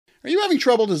Are you having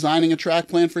trouble designing a track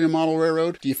plan for your model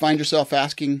railroad? Do you find yourself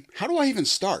asking, how do I even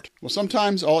start? Well,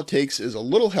 sometimes all it takes is a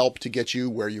little help to get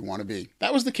you where you want to be.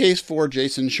 That was the case for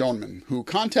Jason Schoenman, who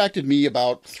contacted me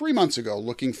about 3 months ago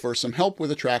looking for some help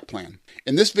with a track plan.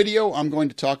 In this video, I'm going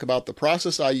to talk about the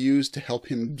process I used to help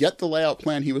him get the layout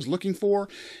plan he was looking for,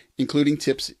 including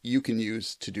tips you can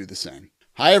use to do the same.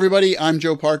 Hi everybody, I'm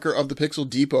Joe Parker of the Pixel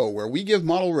Depot, where we give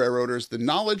model railroaders the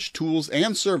knowledge, tools,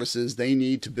 and services they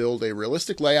need to build a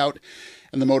realistic layout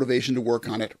and the motivation to work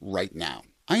on it right now.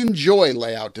 I enjoy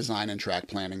layout design and track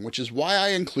planning, which is why I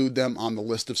include them on the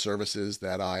list of services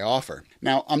that I offer.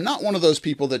 Now, I'm not one of those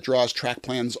people that draws track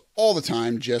plans all the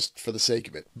time just for the sake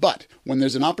of it, but when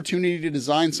there's an opportunity to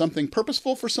design something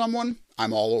purposeful for someone,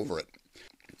 I'm all over it.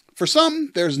 For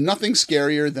some, there's nothing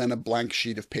scarier than a blank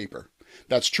sheet of paper.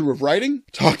 That's true of writing.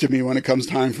 Talk to me when it comes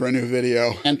time for a new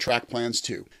video. And track plans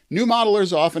too. New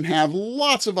modelers often have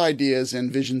lots of ideas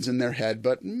and visions in their head,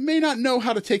 but may not know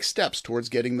how to take steps towards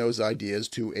getting those ideas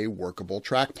to a workable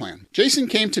track plan. Jason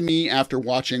came to me after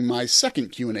watching my second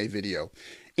Q&A video.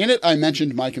 In it, I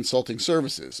mentioned my consulting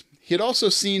services. He had also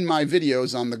seen my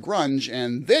videos on the grunge,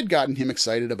 and they'd gotten him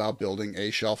excited about building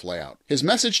a shelf layout. His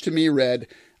message to me read,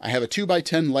 I have a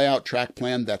 2x10 layout track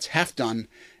plan that's half done,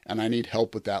 and I need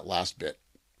help with that last bit.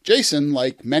 Jason,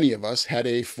 like many of us, had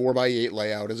a 4x8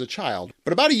 layout as a child.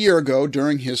 But about a year ago,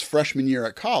 during his freshman year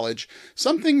at college,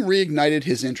 something reignited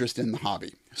his interest in the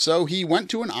hobby. So he went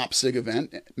to an OpSig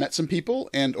event, met some people,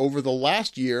 and over the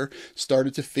last year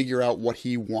started to figure out what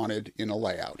he wanted in a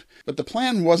layout. But the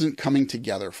plan wasn't coming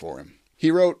together for him.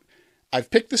 He wrote, I've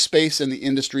picked the space and the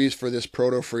industries for this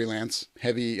proto-freelance,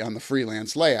 heavy on the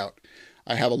freelance layout.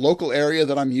 I have a local area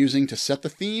that I'm using to set the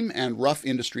theme and rough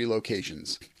industry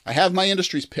locations. I have my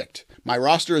industries picked. My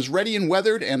roster is ready and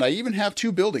weathered, and I even have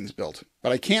 2 buildings built.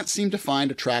 But I can't seem to find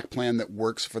a track plan that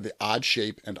works for the odd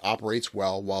shape and operates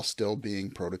well while still being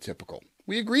prototypical.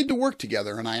 We agreed to work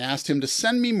together, and I asked him to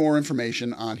send me more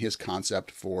information on his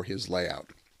concept for his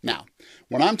layout. Now,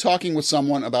 when I'm talking with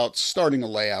someone about starting a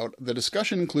layout, the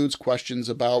discussion includes questions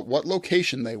about what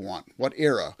location they want, what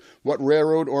era, what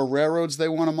railroad or railroads they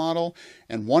want to model,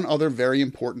 and one other very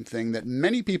important thing that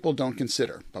many people don't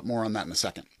consider, but more on that in a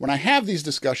second. When I have these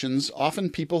discussions, often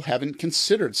people haven't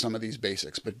considered some of these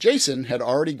basics, but Jason had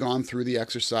already gone through the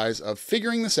exercise of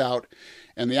figuring this out,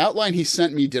 and the outline he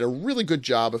sent me did a really good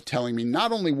job of telling me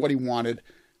not only what he wanted,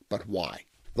 but why.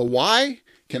 The why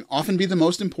can often be the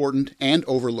most important and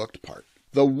overlooked part.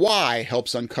 The why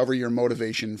helps uncover your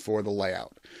motivation for the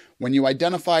layout. When you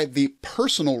identify the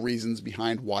personal reasons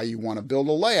behind why you want to build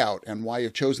a layout and why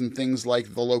you've chosen things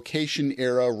like the location,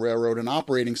 era, railroad, and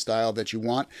operating style that you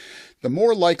want, the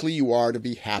more likely you are to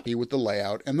be happy with the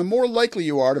layout and the more likely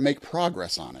you are to make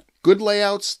progress on it. Good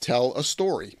layouts tell a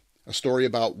story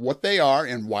about what they are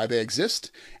and why they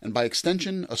exist, and by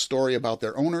extension, a story about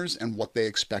their owners and what they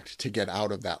expect to get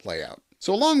out of that layout.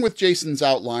 So along with Jason's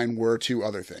outline were 2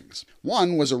 other things.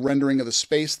 One was a rendering of the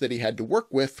space that he had to work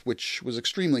with, which was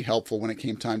extremely helpful when it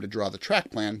came time to draw the track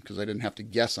plan, because I didn't have to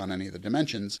guess on any of the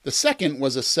dimensions. The second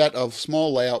was a set of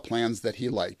small layout plans that he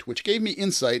liked, which gave me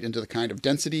insight into the kind of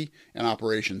density and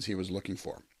operations he was looking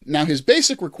for. Now, his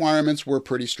basic requirements were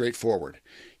pretty straightforward.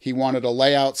 He wanted a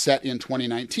layout set in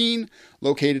 2019,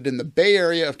 located in the Bay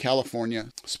Area of California,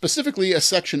 specifically a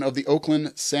section of the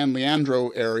Oakland-San Leandro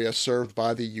area served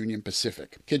by the Union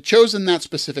Pacific. He had chosen that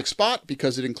specific spot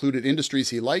because it included industries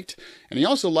he liked, and he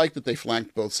also liked that they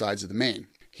flanked both sides of the main.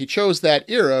 He chose that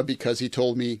era because he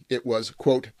told me it was,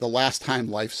 quote, the last time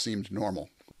life seemed normal.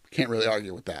 Can't really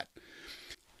argue with that.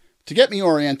 To get me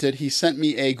oriented, he sent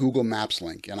me a Google Maps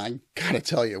link, and I gotta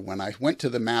tell you, when I went to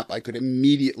the map, I could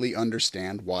immediately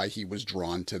understand why he was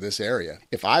drawn to this area.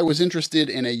 If I was interested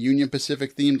in a Union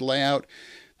Pacific themed layout,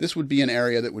 this would be an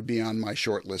area that would be on my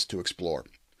short list to explore.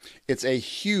 It's a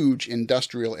huge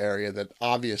industrial area that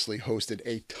obviously hosted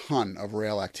a ton of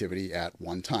rail activity at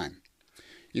one time.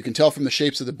 You can tell from the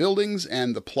shapes of the buildings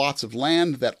and the plots of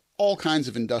land that all kinds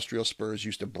of industrial spurs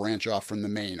used to branch off from the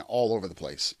main all over the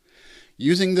place.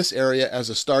 Using this area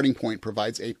as a starting point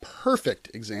provides a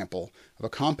perfect example of a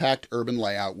compact urban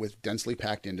layout with densely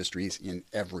packed industries in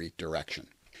every direction.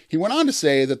 He went on to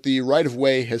say that the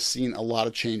right-of-way has seen a lot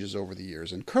of changes over the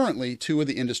years, and currently 2 of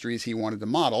the industries he wanted to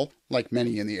model, like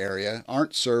many in the area,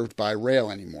 aren't served by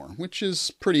rail anymore, which is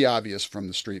pretty obvious from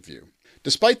the street view.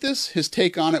 Despite this, his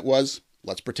take on it was,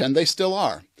 let's pretend they still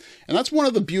are. And that's one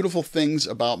of the beautiful things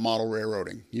about model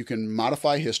railroading. You can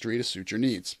modify history to suit your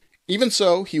needs. Even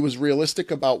so, he was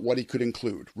realistic about what he could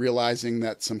include, realizing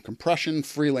that some compression,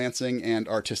 freelancing, and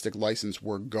artistic license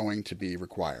were going to be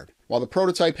required. While the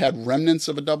prototype had remnants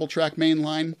of a double-track main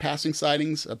line, passing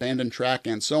sidings, abandoned track,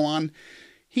 and so on,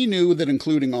 He knew that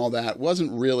including all that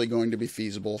wasn't really going to be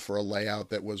feasible for a layout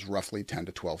that was roughly 10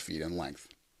 to 12 feet in length.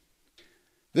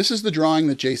 This is the drawing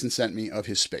that Jason sent me of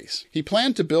his space. He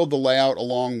planned to build the layout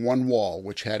along one wall,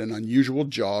 which had an unusual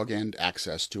jog and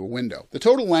access to a window. The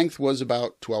total length was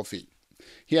about 12 feet.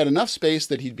 He had enough space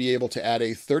that he'd be able to add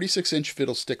a 36-inch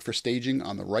fiddle stick for staging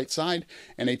on the right side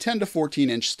and a 10 to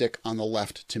 14-inch stick on the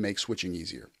left to make switching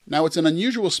easier. Now, it's an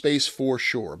unusual space for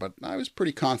sure, but I was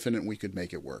pretty confident we could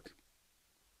make it work.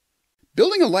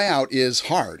 Building a layout is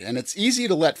hard, and it's easy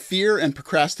to let fear and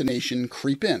procrastination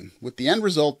creep in, with the end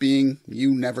result being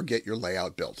you never get your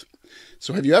layout built.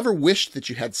 So have you ever wished that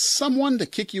you had someone to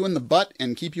kick you in the butt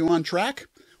and keep you on track?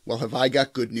 Well, have I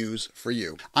got good news for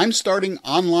you. I'm starting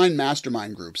online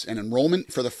mastermind groups, and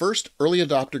enrollment for the first early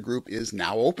adopter group is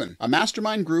now open. A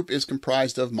mastermind group is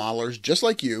comprised of modelers just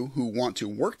like you who want to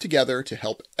work together to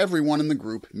help everyone in the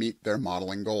group meet their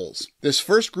modeling goals. This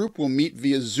first group will meet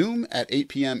via Zoom at 8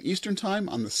 p.m. Eastern Time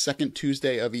on the second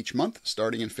Tuesday of each month,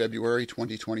 starting in February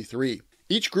 2023.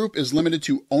 Each group is limited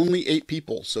to only 8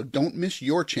 people, so don't miss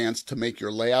your chance to make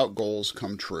your layout goals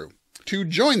come true. To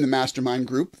join the Mastermind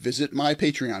group, visit my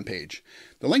Patreon page.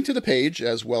 The link to the page,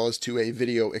 as well as to a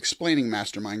video explaining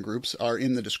Mastermind groups, are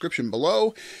in the description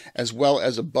below, as well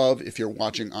as above if you're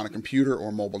watching on a computer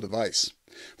or mobile device.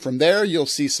 From there, you'll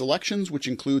see selections which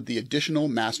include the additional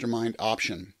Mastermind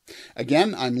option.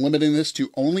 Again, I'm limiting this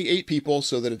to only 8 people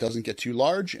so that it doesn't get too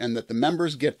large and that the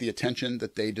members get the attention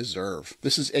that they deserve.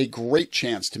 This is a great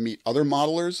chance to meet other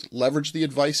modelers, leverage the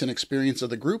advice and experience of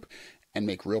the group, and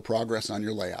make real progress on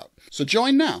your layout. So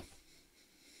join now.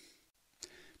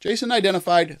 Jason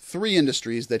identified 3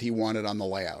 industries that he wanted on the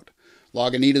layout: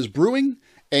 Lagunitas Brewing,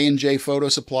 A&J Photo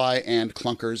Supply, and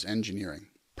Clunkers Engineering.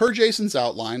 Per Jason's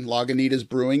outline, Lagunitas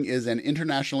Brewing is an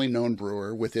internationally known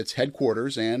brewer with its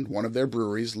headquarters and one of their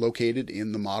breweries located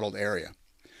in the modeled area.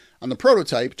 On the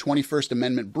prototype, 21st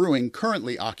Amendment Brewing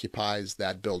currently occupies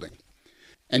that building.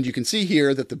 And you can see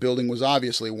here that the building was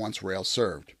obviously once rail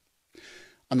served.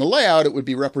 On the layout, it would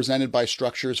be represented by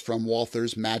structures from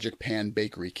Walther's Magic Pan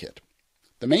Bakery kit.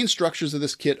 The main structures of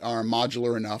this kit are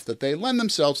modular enough that they lend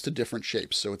themselves to different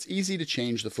shapes, so it's easy to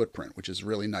change the footprint, which is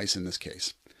really nice in this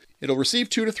case. It'll receive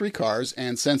 2 to 3 cars,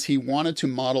 and since he wanted to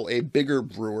model a bigger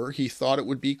brewer, he thought it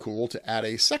would be cool to add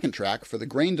a second track for the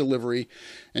grain delivery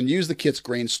and use the kit's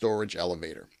grain storage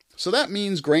elevator. So that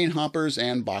means grain hoppers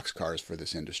and boxcars for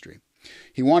this industry.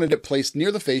 He wanted it placed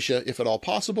near the fascia, if at all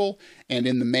possible, and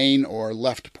in the main or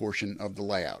left portion of the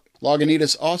layout.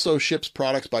 Lagunitas also ships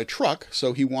products by truck,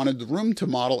 so he wanted the room to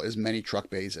model as many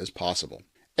truck bays as possible.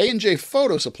 A&J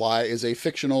Photo Supply is a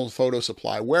fictional photo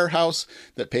supply warehouse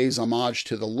that pays homage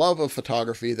to the love of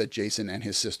photography that Jason and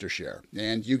his sister share.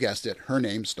 And you guessed it, her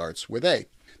name starts with A.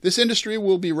 This industry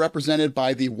will be represented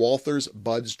by the Walther's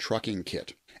Buds Trucking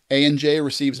Kit. A&J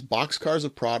receives boxcars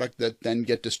of product that then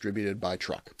get distributed by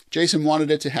truck. Jason wanted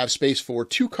it to have space for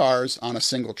 2 cars on a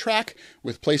single track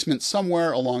with placement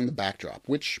somewhere along the backdrop,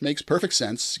 which makes perfect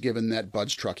sense given that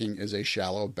Buds Trucking is a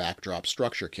shallow backdrop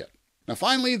structure kit. Now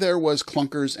finally, there was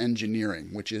Clunkers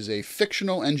Engineering, which is a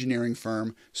fictional engineering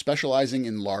firm specializing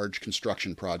in large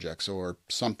construction projects or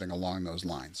something along those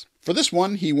lines. For this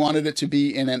one, he wanted it to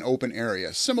be in an open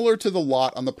area, similar to the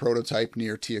lot on the prototype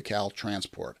near Teacal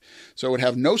Transport. So it would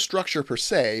have no structure per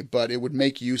se, but it would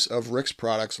make use of Rick's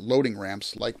Products loading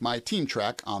ramps like my team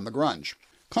track on the Grunge.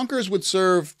 Clunkers would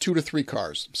serve 2 to 3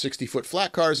 cars, 60-foot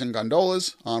flat cars and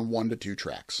gondolas on 1 to 2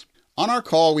 tracks. On our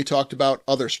call, we talked about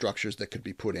other structures that could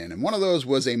be put in, and one of those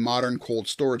was a modern cold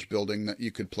storage building that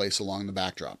you could place along the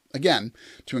backdrop. Again,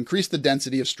 to increase the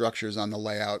density of structures on the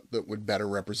layout that would better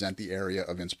represent the area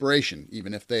of inspiration,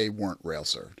 even if they weren't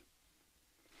rail-served.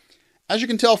 As you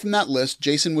can tell from that list,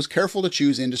 Jason was careful to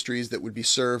choose industries that would be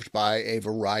served by a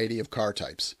variety of car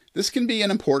types. This can be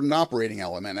an important operating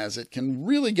element, as it can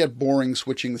really get boring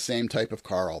switching the same type of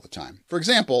car all the time. For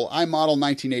example, I model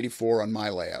 1984 on my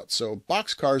layout, so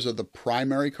boxcars are the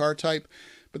primary car type,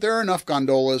 but there are enough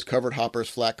gondolas, covered hoppers,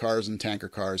 flat cars, and tanker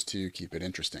cars to keep it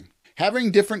interesting.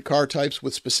 Having different car types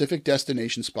with specific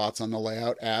destination spots on the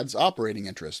layout adds operating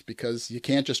interest because you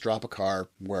can't just drop a car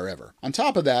wherever. On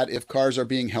top of that, if cars are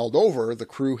being held over, the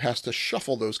crew has to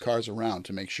shuffle those cars around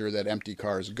to make sure that empty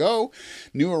cars go,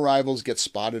 new arrivals get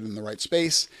spotted in the right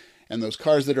space, and those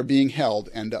cars that are being held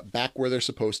end up back where they're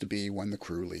supposed to be when the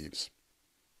crew leaves.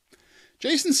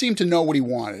 Jason seemed to know what he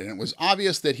wanted, and it was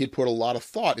obvious that he'd put a lot of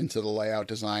thought into the layout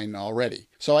design already.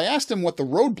 So I asked him what the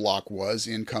roadblock was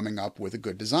in coming up with a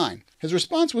good design. His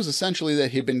response was essentially that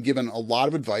he'd been given a lot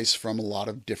of advice from a lot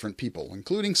of different people,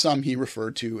 including some he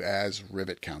referred to as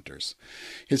rivet counters.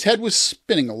 His head was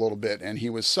spinning a little bit, and he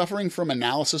was suffering from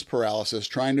analysis paralysis,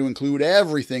 trying to include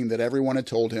everything that everyone had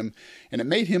told him, and it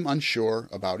made him unsure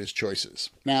about his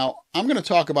choices. Now, I'm going to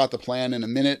talk about the plan in a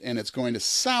minute, and it's going to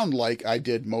sound like I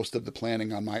did most of the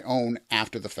planning on my own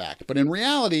after the fact. But in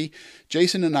reality,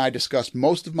 Jason and I discussed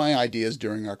most of my ideas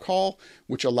during our call,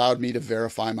 which allowed me to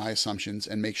verify my assumptions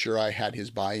and make sure I had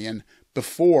his buy-in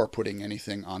before putting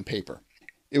anything on paper.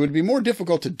 It would be more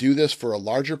difficult to do this for a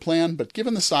larger plan, but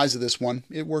given the size of this one,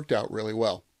 it worked out really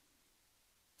well.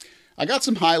 I got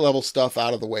some high-level stuff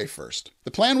out of the way first.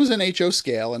 The plan was an HO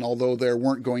scale, and although there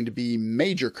weren't going to be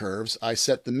major curves, I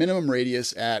set the minimum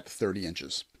radius at 30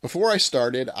 inches. Before I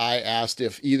started, I asked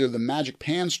if either the Magic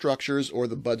Pan structures or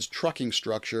the Bud's trucking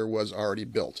structure was already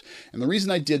built. And the reason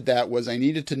I did that was I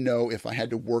needed to know if I had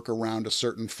to work around a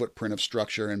certain footprint of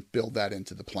structure and build that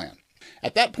into the plan.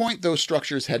 At that point, those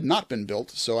structures had not been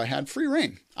built, so I had free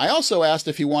rein. I also asked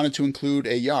if he wanted to include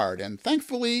a yard, and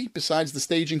thankfully, besides the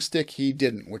staging stick, he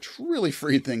didn't, which really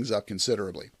freed things up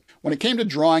considerably. When it came to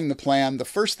drawing the plan, the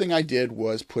first thing I did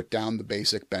was put down the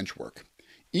basic bench work.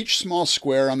 Each small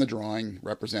square on the drawing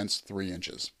represents 3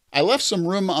 inches. I left some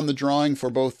room on the drawing for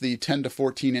both the 10 to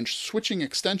 14 inch switching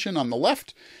extension on the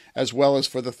left, as well as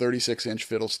for the 36 inch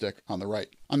fiddlestick on the right.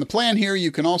 On the plan here,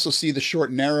 you can also see the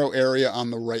short narrow area on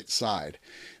the right side.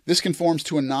 This conforms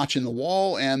to a notch in the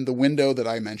wall and the window that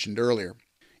I mentioned earlier.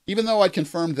 Even though I'd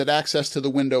confirmed that access to the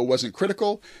window wasn't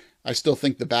critical, I still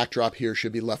think the backdrop here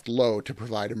should be left low to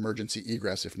provide emergency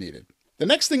egress if needed. The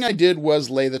next thing I did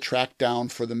was lay the track down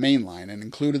for the main line and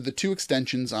included the 2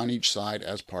 extensions on each side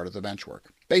as part of the benchwork.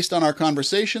 Based on our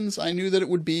conversations, I knew that it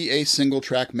would be a single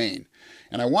track main,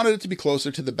 and I wanted it to be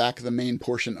closer to the back of the main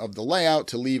portion of the layout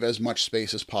to leave as much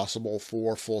space as possible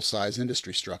for full-size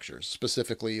industry structures,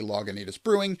 specifically Lagunitas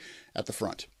Brewing at the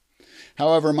front.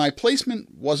 However, my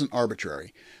placement wasn't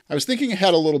arbitrary. I was thinking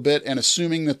ahead a little bit and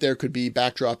assuming that there could be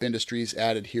backdrop industries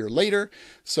added here later,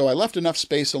 so I left enough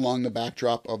space along the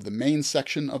backdrop of the main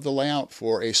section of the layout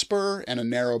for a spur and a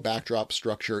narrow backdrop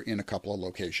structure in a couple of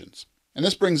locations. And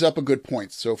this brings up a good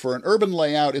point. So for an urban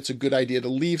layout, it's a good idea to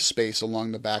leave space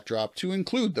along the backdrop to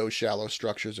include those shallow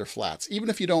structures or flats, even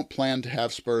if you don't plan to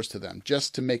have spurs to them,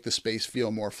 just to make the space feel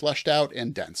more fleshed out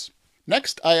and dense.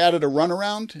 Next, I added a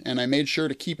runaround, and I made sure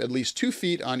to keep at least 2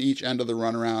 feet on each end of the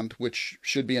runaround, which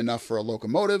should be enough for a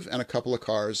locomotive and a couple of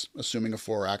cars, assuming a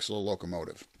 4-axle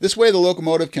locomotive. This way the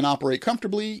locomotive can operate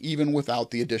comfortably, even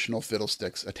without the additional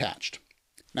fiddlesticks attached.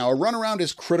 Now, a runaround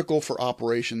is critical for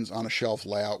operations on a shelf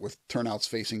layout with turnouts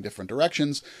facing different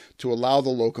directions to allow the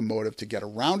locomotive to get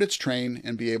around its train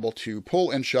and be able to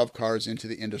pull and shove cars into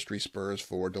the industry spurs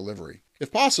for delivery.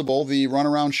 If possible, the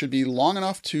runaround should be long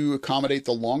enough to accommodate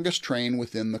the longest train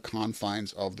within the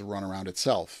confines of the runaround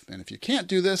itself. And if you can't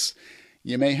do this,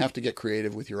 you may have to get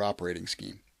creative with your operating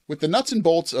scheme. With the nuts and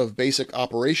bolts of basic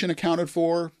operation accounted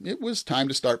for, it was time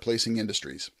to start placing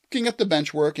industries. Looking at the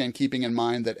bench work and keeping in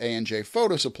mind that A&J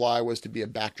Photo Supply was to be a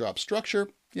backdrop structure,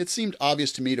 it seemed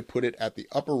obvious to me to put it at the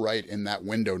upper right in that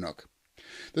window nook.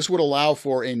 This would allow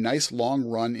for a nice long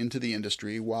run into the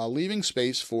industry while leaving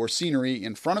space for scenery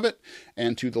in front of it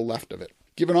and to the left of it.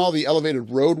 Given all the elevated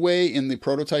roadway in the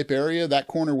prototype area, that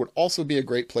corner would also be a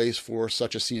great place for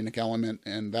such a scenic element,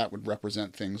 and that would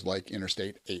represent things like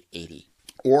Interstate 880.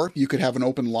 Or you could have an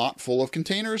open lot full of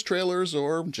containers, trailers,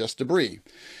 or just debris.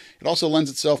 It also lends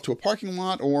itself to a parking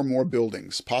lot or more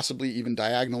buildings, possibly even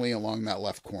diagonally along that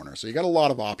left corner. So you got a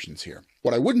lot of options here.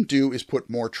 What I wouldn't do is put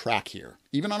more track here.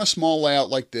 Even on a small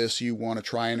layout like this, you want to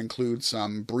try and include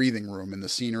some breathing room in the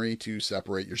scenery to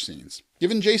separate your scenes.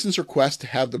 Given Jason's request to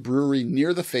have the brewery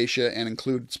near the fascia and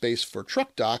include space for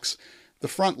truck docks, the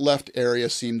front left area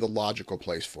seemed the logical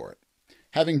place for it.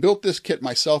 Having built this kit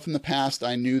myself in the past,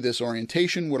 I knew this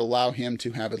orientation would allow him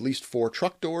to have at least 4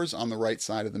 truck doors on the right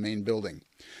side of the main building.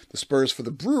 The spurs for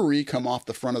the brewery come off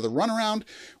the front of the runaround,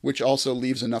 which also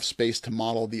leaves enough space to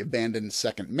model the abandoned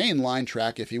second main line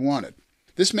track if he wanted.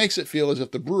 This makes it feel as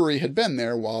if the brewery had been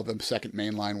there while the second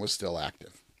main line was still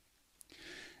active.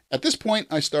 At this point,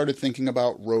 I started thinking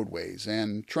about roadways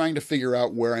and trying to figure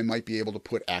out where I might be able to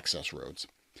put access roads.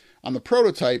 On the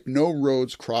prototype, no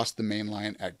roads crossed the main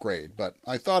line at grade, but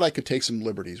I thought I could take some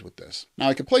liberties with this. Now,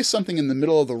 I could place something in the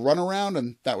middle of the runaround,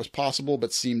 and that was possible,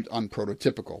 but seemed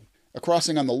unprototypical. A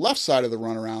crossing on the left side of the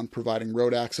runaround, providing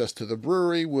road access to the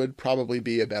brewery, would probably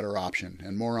be a better option,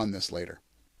 and more on this later.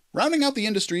 Rounding out the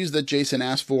industries that Jason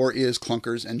asked for is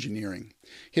clunkers engineering.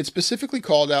 He had specifically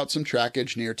called out some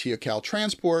trackage near TioCal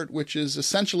Transport, which is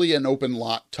essentially an open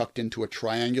lot tucked into a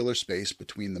triangular space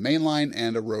between the main line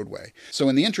and a roadway. So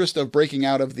in the interest of breaking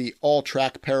out of the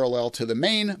all-track parallel to the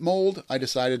main mold, I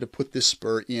decided to put this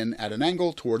spur in at an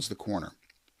angle towards the corner.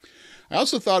 I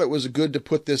also thought it was good to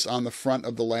put this on the front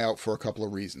of the layout for a couple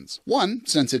of reasons. One,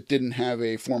 since it didn't have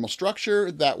a formal structure,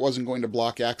 that wasn't going to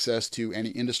block access to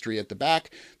any industry at the back,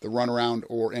 the runaround,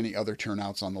 or any other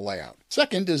turnouts on the layout.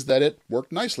 Second is that it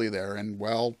worked nicely there, and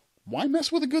well, why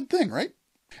mess with a good thing, right?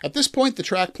 At this point, the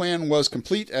track plan was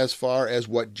complete as far as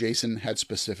what Jason had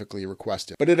specifically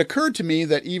requested. But it occurred to me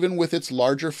that even with its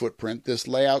larger footprint, this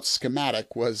layout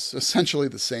schematic was essentially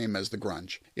the same as the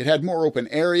Grunge. It had more open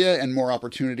area and more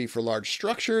opportunity for large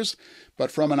structures,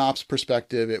 but from an ops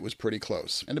perspective, it was pretty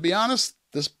close. And to be honest,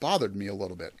 this bothered me a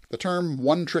little bit. The term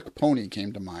one-trick pony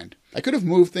came to mind. I could have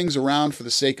moved things around for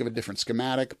the sake of a different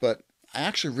schematic, but I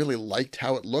actually really liked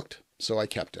how it looked, so I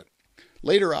kept it.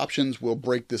 Later options will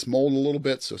break this mold a little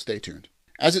bit, so stay tuned.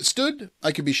 As it stood,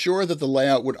 I could be sure that the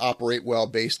layout would operate well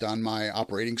based on my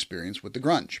operating experience with the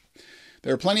Grunge.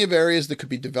 There are plenty of areas that could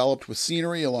be developed with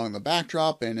scenery along the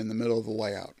backdrop and in the middle of the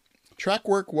layout. Track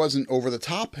work wasn't over the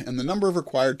top, and the number of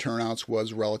required turnouts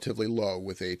was relatively low,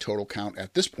 with a total count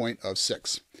at this point of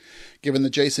 6. Given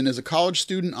that Jason is a college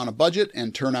student on a budget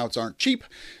and turnouts aren't cheap,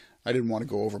 I didn't want to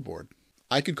go overboard.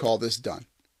 I could call this done.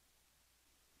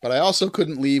 But I also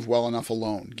couldn't leave well enough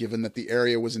alone, given that the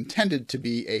area was intended to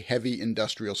be a heavy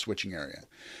industrial switching area.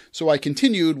 So I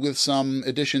continued with some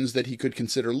additions that he could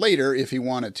consider later if he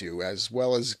wanted to, as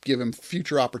well as give him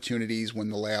future opportunities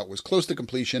when the layout was close to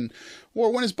completion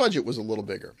or when his budget was a little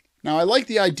bigger. Now, I like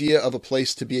the idea of a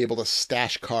place to be able to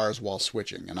stash cars while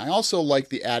switching, and I also like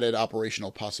the added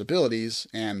operational possibilities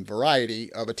and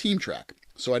variety of a team track,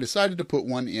 so I decided to put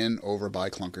one in over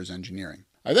by Clunkers Engineering.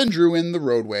 I then drew in the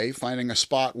roadway, finding a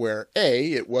spot where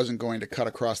A, it wasn't going to cut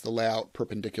across the layout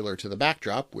perpendicular to the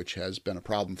backdrop, which has been a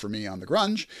problem for me on the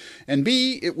Grunge, and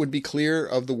B, it would be clear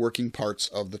of the working parts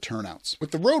of the turnouts.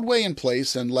 With the roadway in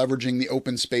place and leveraging the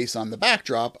open space on the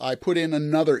backdrop, I put in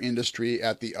another industry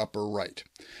at the upper right.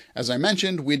 As I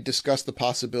mentioned, we'd discussed the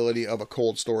possibility of a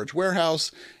cold storage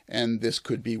warehouse, and this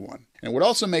could be one. And it would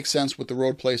also make sense with the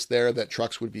road placed there that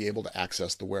trucks would be able to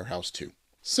access the warehouse too.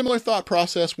 Similar thought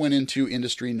process went into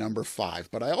industry number 5,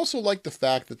 but I also liked the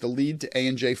fact that the lead to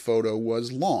A&J photo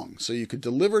was long, so you could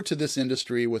deliver to this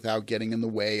industry without getting in the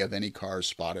way of any cars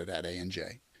spotted at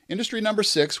A&J. Industry number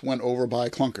 6 went over by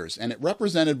Clunkers, and it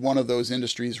represented one of those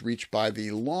industries reached by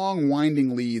the long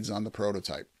winding leads on the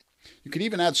prototype. You could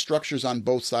even add structures on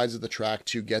both sides of the track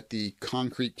to get the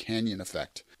concrete canyon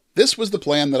effect. This was the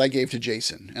plan that I gave to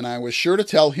Jason, and I was sure to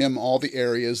tell him all the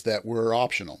areas that were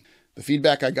optional. The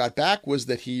feedback I got back was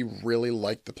that he really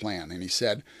liked the plan, and he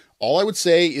said, all I would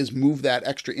say is move that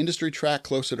extra industry track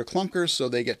closer to Clunkers so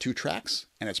they get 2 tracks,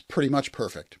 and it's pretty much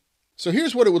perfect. So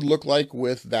here's what it would look like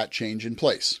with that change in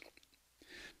place.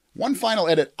 One final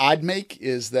edit I'd make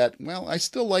is that, well, I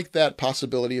still like that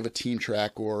possibility of a team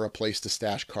track or a place to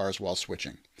stash cars while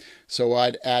switching. So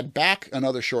I'd add back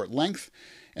another short length,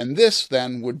 and this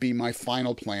then would be my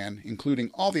final plan,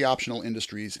 including all the optional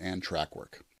industries and track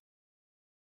work.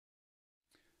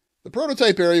 The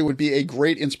prototype area would be a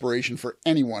great inspiration for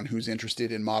anyone who's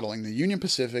interested in modeling the Union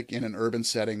Pacific in an urban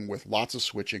setting with lots of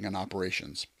switching and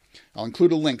operations. I'll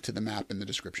include a link to the map in the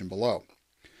description below.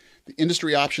 The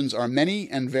industry options are many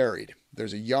and varied.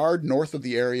 There's a yard north of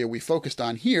the area we focused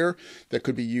on here that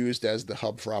could be used as the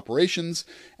hub for operations,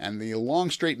 and the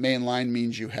long straight main line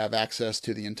means you have access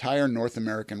to the entire North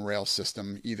American rail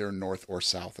system, either north or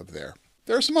south of there.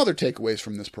 There are some other takeaways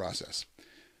from this process.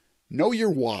 Know your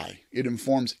why. It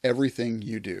informs everything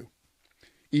you do.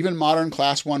 Even modern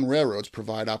Class 1 railroads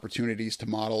provide opportunities to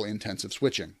model intensive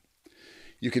switching.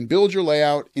 You can build your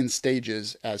layout in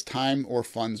stages as time or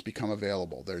funds become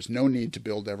available. There's no need to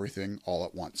build everything all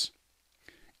at once.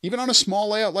 Even on a small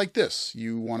layout like this,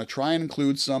 you want to try and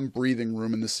include some breathing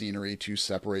room in the scenery to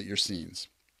separate your scenes.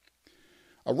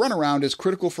 A runaround is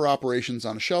critical for operations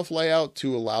on a shelf layout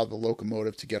to allow the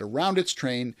locomotive to get around its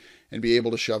train and be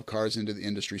able to shove cars into the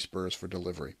industry spurs for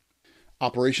delivery.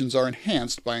 Operations are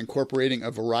enhanced by incorporating a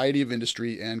variety of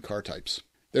industry and car types.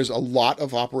 There's a lot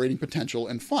of operating potential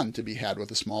and fun to be had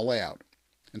with a small layout.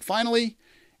 And finally,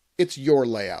 it's your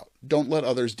layout. Don't let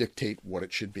others dictate what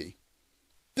it should be.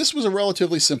 This was a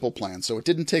relatively simple plan, so it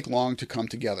didn't take long to come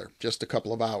together, just a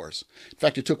couple of hours. In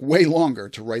fact, it took way longer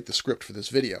to write the script for this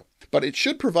video. But it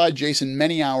should provide Jason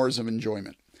many hours of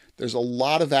enjoyment. There's a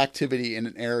lot of activity in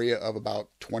an area of about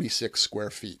 26 square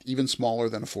feet, even smaller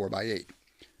than a 4x8.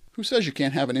 Who says you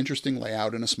can't have an interesting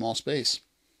layout in a small space?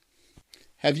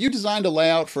 Have you designed a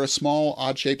layout for a small,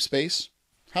 odd-shaped space?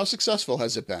 How successful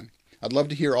has it been? I'd love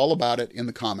to hear all about it in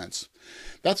the comments.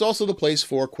 That's also the place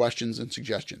for questions and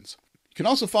suggestions. You can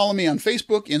also follow me on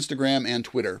Facebook, Instagram, and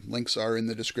Twitter. Links are in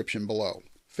the description below.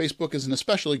 Facebook is an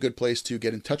especially good place to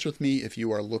get in touch with me if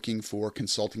you are looking for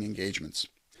consulting engagements.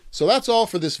 So that's all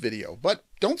for this video, but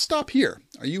don't stop here.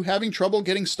 Are you having trouble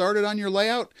getting started on your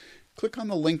layout? Click on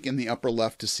the link in the upper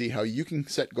left to see how you can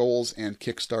set goals and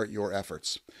kickstart your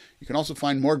efforts. You can also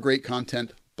find more great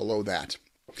content below that.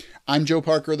 I'm Joe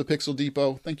Parker of the Pixel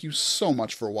Depot. Thank you so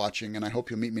much for watching, and I hope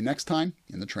you'll meet me next time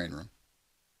in the train room.